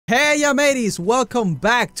Hey ya mateys, welcome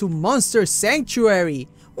back to Monster Sanctuary,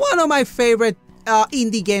 one of my favorite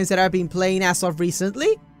indie games that I've been playing as of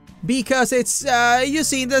recently, because it's, you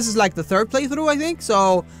see, this is like the third playthrough I think,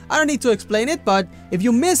 so I don't need to explain it, but if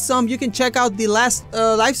you missed some, you can check out the last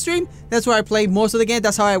live stream. That's where I played most of the game.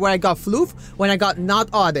 That's where I got Floof, when I got not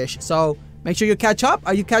Oddish, so make sure you catch up.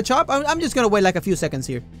 Are you catch up? I'm just gonna wait like a few seconds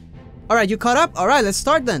here. Alright, you caught up? Alright, let's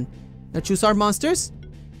start then. Let's choose our monsters.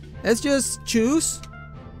 Let's just choose.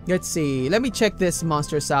 Let's see. Let me check this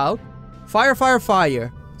monsters out. Fire, fire,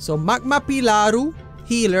 fire. So Magma Pilaru,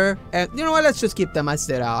 Healer, and you know what? Let's just keep them as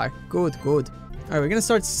they are. Good, good. Alright, we're gonna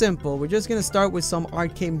start simple. We're just gonna start with some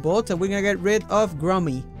arcane bolts and we're gonna get rid of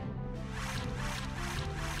Grummy.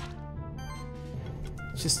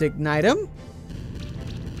 Just ignite him.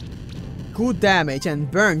 Good damage and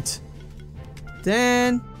burnt.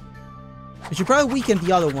 Then we should probably weaken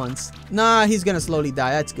the other ones. Nah, he's gonna slowly die.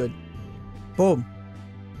 That's good. Boom.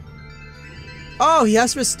 Oh, he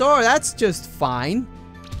has restore. That's just fine.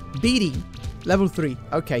 Beating. Level 3.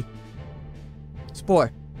 Okay.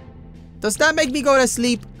 Spore. Does that make me go to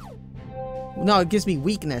sleep? No, it gives me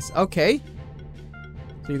weakness. Okay.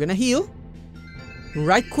 So you're gonna heal.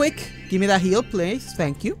 Right quick. Give me that heal, please.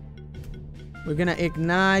 Thank you. We're gonna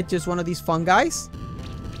ignite just one of these fungi.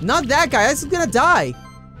 Not that guy. That's gonna die.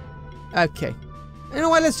 Okay. You know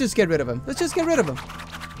what? Let's just get rid of him. Let's just get rid of him.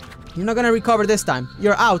 You're not gonna recover this time.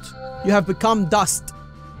 You're out. You have become dust.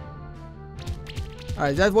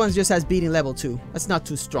 Alright, that one just has beating level 2. That's not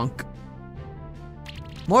too strong.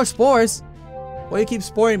 More spores. Why you keep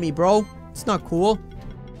sporing me, bro? It's not cool.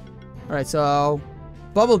 Alright, so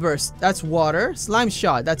Bubble Burst. That's water. Slime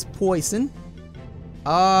Shot. That's poison.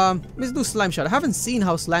 Let's do Slime Shot. I haven't seen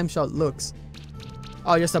how Slime Shot looks.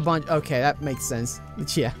 Oh, just a bunch. Okay, that makes sense.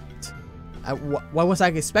 Yeah. What was I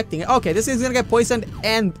expecting? Okay, this is gonna get poisoned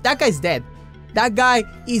and that guy's dead. That guy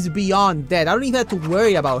is beyond dead. I don't even have to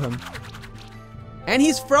worry about him. And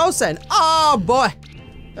he's frozen. Oh boy.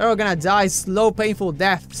 They're all gonna die slow, painful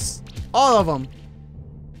deaths. All of them.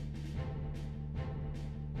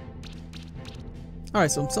 Alright,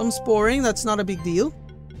 so some sporing. That's not a big deal.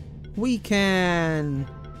 We can...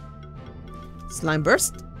 Slime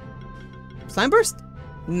Burst? Slime Burst?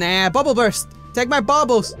 Nah, Bubble Burst. Take my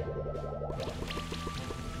bubbles.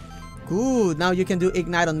 Good. Now you can do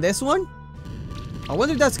Ignite on this one. I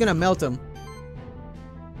wonder if that's gonna melt him.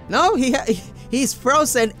 No, he's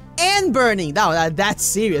frozen and burning. Now that's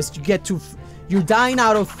serious. You're dying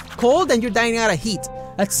out of cold and you're dying out of heat.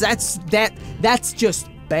 That's just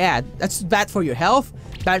bad. That's bad for your health,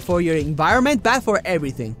 bad for your environment, bad for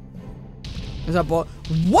everything.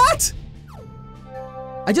 What?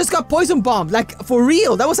 I just got poison bomb. Like for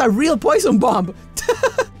real. That was a real poison bomb.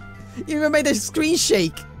 You even made the screen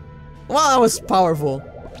shake. Wow, that was powerful.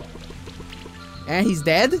 And he's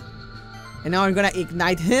dead. And now I'm gonna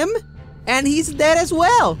ignite him. And he's dead as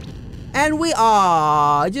well. And we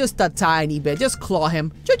are just a tiny bit. Just claw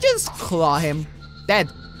him. Just claw him. Dead.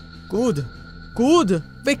 Good. Good.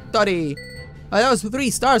 Victory. Oh, that was 3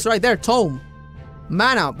 stars right there. Tome.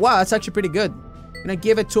 Mana. Wow, that's actually pretty good. I'm gonna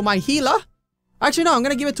give it to my healer. Actually, no. I'm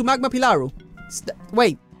gonna give it to Magma Pilaru.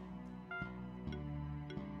 Wait.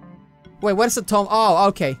 Wait, what is the tome? Oh,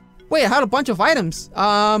 okay. Wait, I had a bunch of items.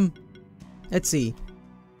 Let's see.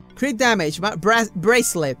 Crit damage.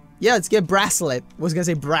 Bracelet. Yeah, let's get bracelet. I was gonna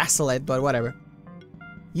say bracelet, but whatever.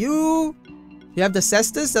 You have the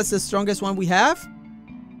Cestus. That's the strongest one we have.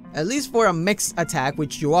 At least for a mixed attack,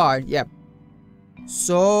 which you are. Yep.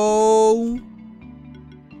 So...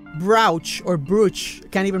 Brouch or Brooch.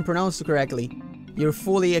 Can't even pronounce it correctly. You're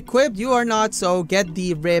fully equipped. You are not, so get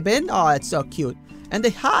the ribbon. Oh, it's so cute. And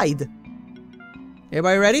the hide.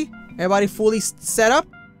 Everybody ready? Everybody fully set up?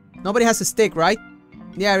 Nobody has a stick, right?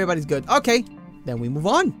 Yeah, everybody's good. Okay, then we move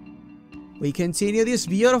on. We continue this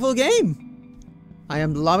beautiful game. I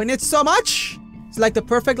am loving it so much. It's like the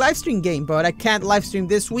perfect live stream game, but I can't live stream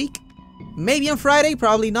this week. Maybe on Friday,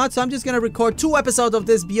 probably not. So I'm just gonna record 2 episodes of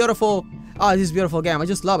this beautiful game. I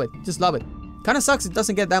just love it. Just love it. Kind of sucks it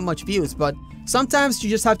doesn't get that much views, but sometimes you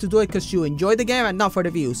just have to do it because you enjoy the game and not for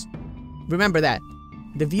the views. Remember that.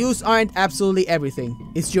 The views aren't absolutely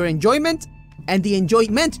everything. It's your enjoyment and the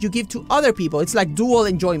enjoyment you give to other people. It's like dual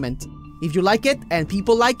enjoyment. If you like it and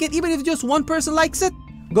people like it, even if just one person likes it,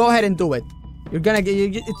 go ahead and do it. You're gonna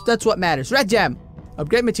get, that's what matters. Red Gem.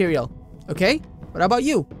 Upgrade material. Okay? What about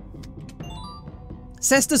you?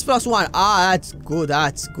 Cestus +1. Ah, that's good.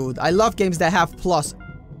 That's good. I love games that have plus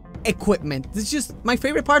equipment. This is just my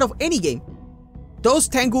favorite part of any game. Those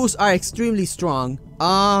Tengus are extremely strong.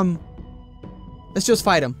 Let's just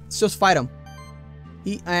fight him. Let's just fight him.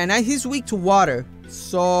 He's weak to water.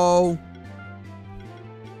 So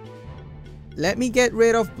Let me get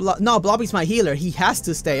rid of no, Blobby's my healer. He has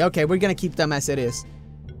to stay. Okay, we're gonna keep them as it is.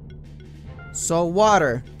 So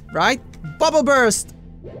water, right? Bubble burst.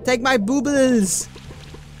 Take my boobles.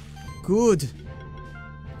 Good.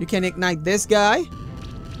 You can ignite this guy.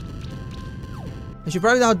 I should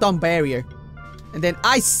probably have done barrier. And then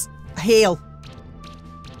ice hail.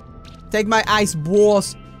 Take my ice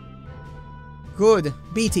balls. Good.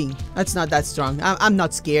 Beating. That's not that strong. I'm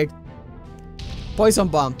not scared. Poison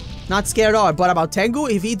bomb. Not scared at all. But about Tengu,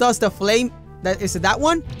 if he does the flame, is it that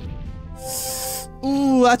one?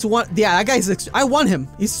 Ooh, that's one. Yeah, that guy's. I want him.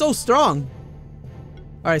 He's so strong.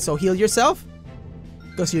 Alright, so heal yourself.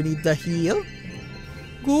 Because you need the heal.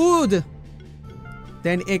 Good.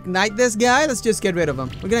 Then ignite this guy. Let's just get rid of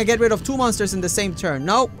him. We're gonna get rid of 2 monsters in the same turn.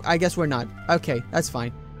 Nope, I guess we're not. Okay, that's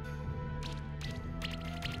fine.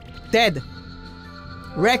 Dead.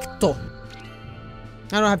 Recto.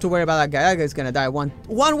 I don't have to worry about that guy. That guy's gonna die one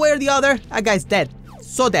way or the other. That guy's dead.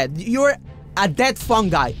 So dead. You're a dead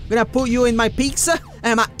fungi. I'm gonna put you in my pizza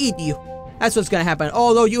and I'm gonna eat you. That's what's gonna happen.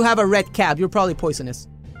 Although you have a red cap, you're probably poisonous.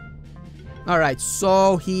 Alright,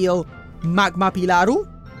 so heal Magma Pilaru.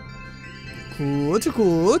 Good,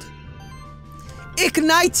 good.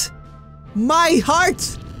 Ignite my heart,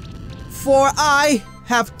 for I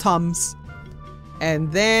have thumbs.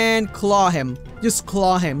 And then claw him. Just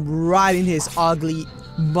claw him right in his ugly,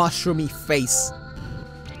 mushroomy face.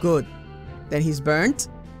 Good. Then he's burnt.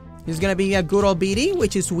 He's gonna be a good old beating,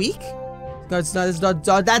 which is weak.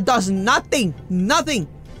 That does nothing. Nothing.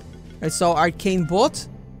 Alright, so arcane bolt.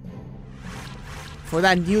 For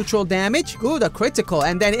that neutral damage. Good, a critical.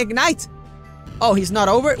 And then ignite. Oh, he's not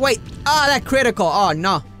over? Wait. Ah, that critical. Oh,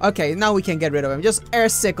 no. Okay, now we can get rid of him. Just air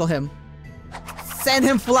sickle him. Send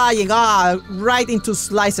him flying. Ah, right into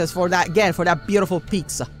slices for that, again, for that beautiful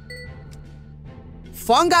pizza.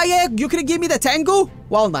 Fungi egg? You couldn't give me the Tengu?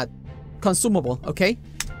 Walnut. Consumable, okay.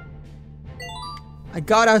 I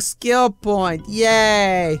got a skill point.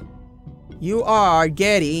 Yay. You are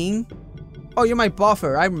getting... Oh, you're my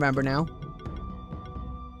buffer. I remember now.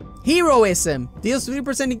 Heroism. Deals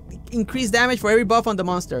 3% increased damage for every buff on the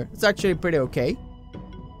monster. It's actually pretty okay.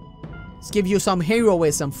 Let's give you some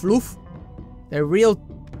heroism, floof. They're real...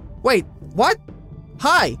 Wait, what?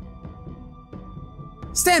 Hi!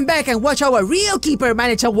 Stand back and watch how a real keeper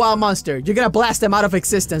manage a wild monster. You're gonna blast them out of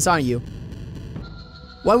existence, aren't you?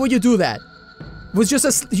 Why would you do that? It was just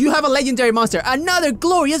a... You have a legendary monster. Another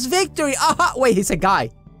glorious victory! Aha! Wait, he's a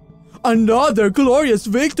guy. Another glorious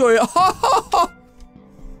victory!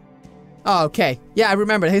 Oh, okay. Yeah, I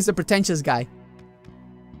remember. He's the pretentious guy.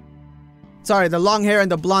 Sorry, the long hair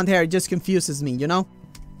and the blonde hair just confuses me, you know?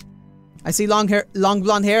 I see long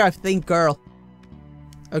blonde hair, I think girl.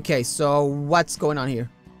 Okay, so what's going on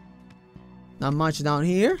here? Not much down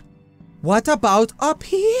here. What about up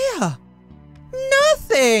here?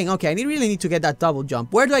 Nothing! Okay, I really need to get that double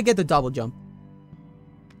jump. Where do I get the double jump?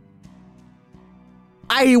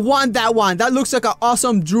 I want that one. That looks like an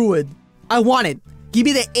awesome druid. I want it. Give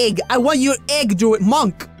me the egg. I want your egg, druid.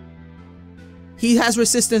 Monk. He has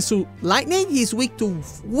resistance to lightning. He's weak to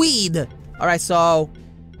weed. Alright, so...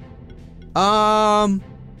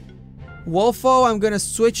 Wolfo, I'm gonna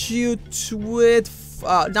switch you to it.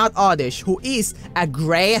 Not Oddish, who is a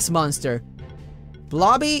grass monster.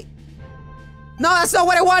 Blobby. No, that's not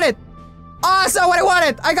what I wanted. Oh, that's not what I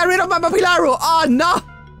wanted. I got rid of my Mapilaru. Oh, no.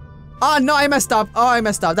 Oh, no, I messed up. Oh, I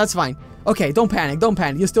messed up. That's fine. Okay, don't panic. Don't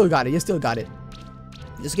panic. You still got it. You still got it.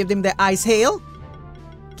 Just give him the Ice Hail.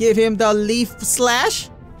 Give him the Leaf Slash.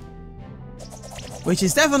 Which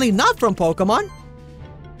is definitely not from Pokemon.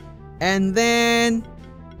 And then...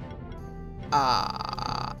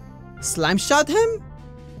 Slime Shot him?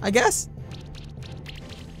 I guess?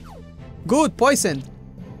 Good, poisoned.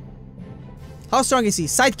 How strong is he?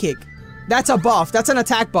 Sidekick. That's a buff. That's an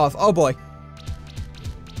attack buff. Oh boy.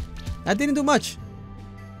 That didn't do much.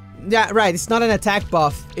 Yeah, right. It's not an attack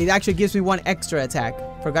buff. It actually gives me 1 extra attack.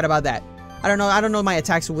 Forgot about that. I don't know my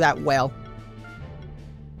attacks that well.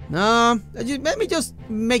 No, let me just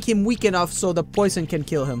make him weak enough so the poison can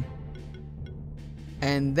kill him.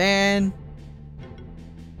 And then...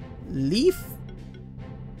 Leaf?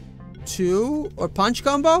 2 or punch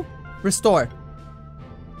combo? Restore.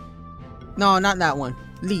 No, not that one.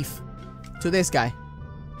 Leaf. To this guy.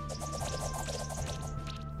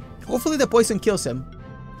 Hopefully the poison kills him.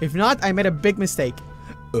 If not, I made a big mistake.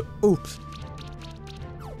 Oops.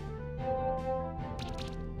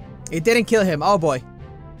 It didn't kill him. Oh boy.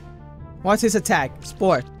 What's his attack?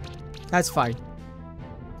 Spore. That's fine.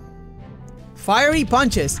 Fiery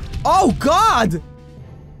punches. Oh god!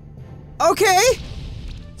 Okay.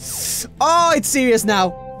 Oh, it's serious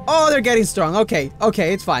now. Oh, they're getting strong. Okay.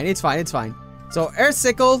 Okay, it's fine. It's fine. It's fine. So, air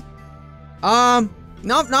sickle. No,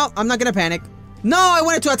 I'm not gonna panic. No, I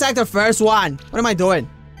wanted to attack the first one. What am I doing?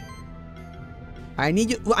 I need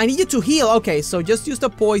you to heal. Okay, so just use the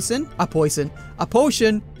a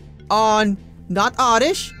potion on not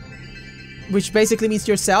oddish, which basically means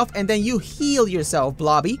yourself, and then you heal yourself,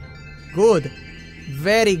 Blobby. Good.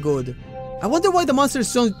 Very good. I wonder why the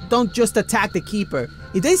monsters don't just attack the keeper.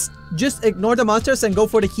 If they just ignore the monsters and go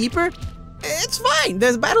for the keeper, it's fine.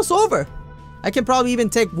 The battle's over. I can probably even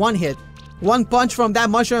take one hit. One punch from that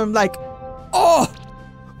mushroom, like, oh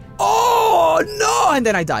no, and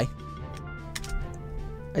then I die.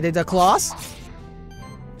 I did the claws,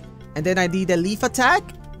 and then I did the leaf attack.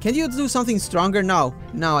 Can you do something stronger? No,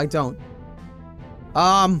 I don't.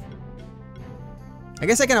 I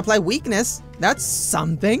guess I can apply weakness. That's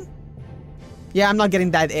something. Yeah, I'm not getting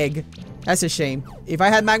that egg. That's a shame. If I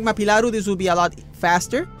had Magma Pilaru, this would be a lot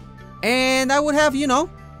faster, and I would have, you know,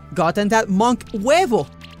 gotten that monk huevo.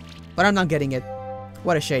 But I'm not getting it.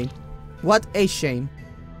 What a shame. What a shame.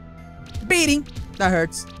 Beating. That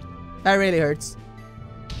hurts. That really hurts.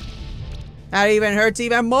 That even hurts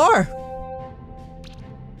even more.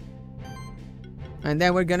 And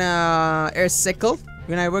then we're gonna air sickle.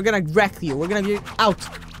 We're gonna wreck you. We're gonna be out.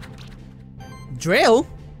 Drill?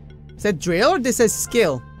 Is that drill or this says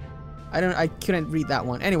skill? I couldn't read that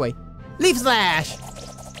one. Anyway. Leaf slash!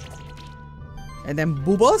 And then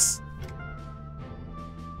Bubbles.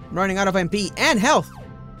 Running out of MP and health.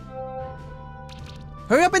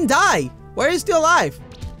 Hurry up and die! Why are you still alive?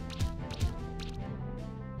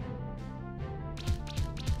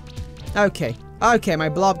 Okay. Okay, my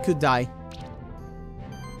blob could die.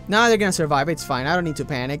 No, they're gonna survive. It's fine. I don't need to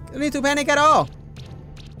panic. I don't need to panic at all.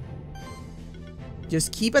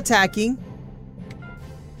 Just keep attacking.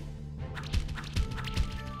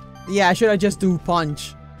 Yeah, I should have just do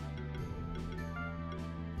punch.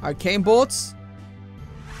 Arcane bolts.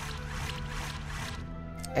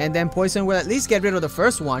 And then poison will at least get rid of the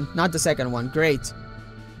first one, not the second one. Great.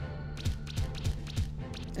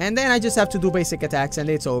 And then I just have to do basic attacks and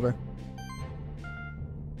it's over.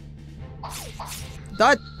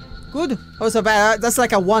 That good. That was a bad. That's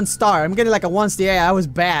like a 1 star. I'm getting like a 1 star. Yeah, that was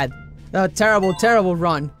bad. A terrible, terrible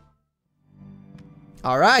run.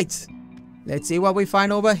 All right. Let's see what we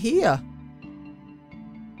find over here.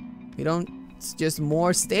 We don't. It's just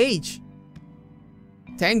more stage.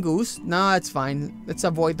 Tengus? No, it's fine. Let's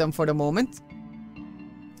avoid them for the moment.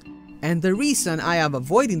 And the reason I am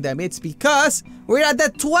avoiding them, it's because we're at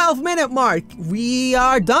the 12-minute mark. We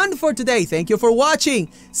are done for today. Thank you for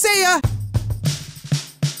watching. See ya!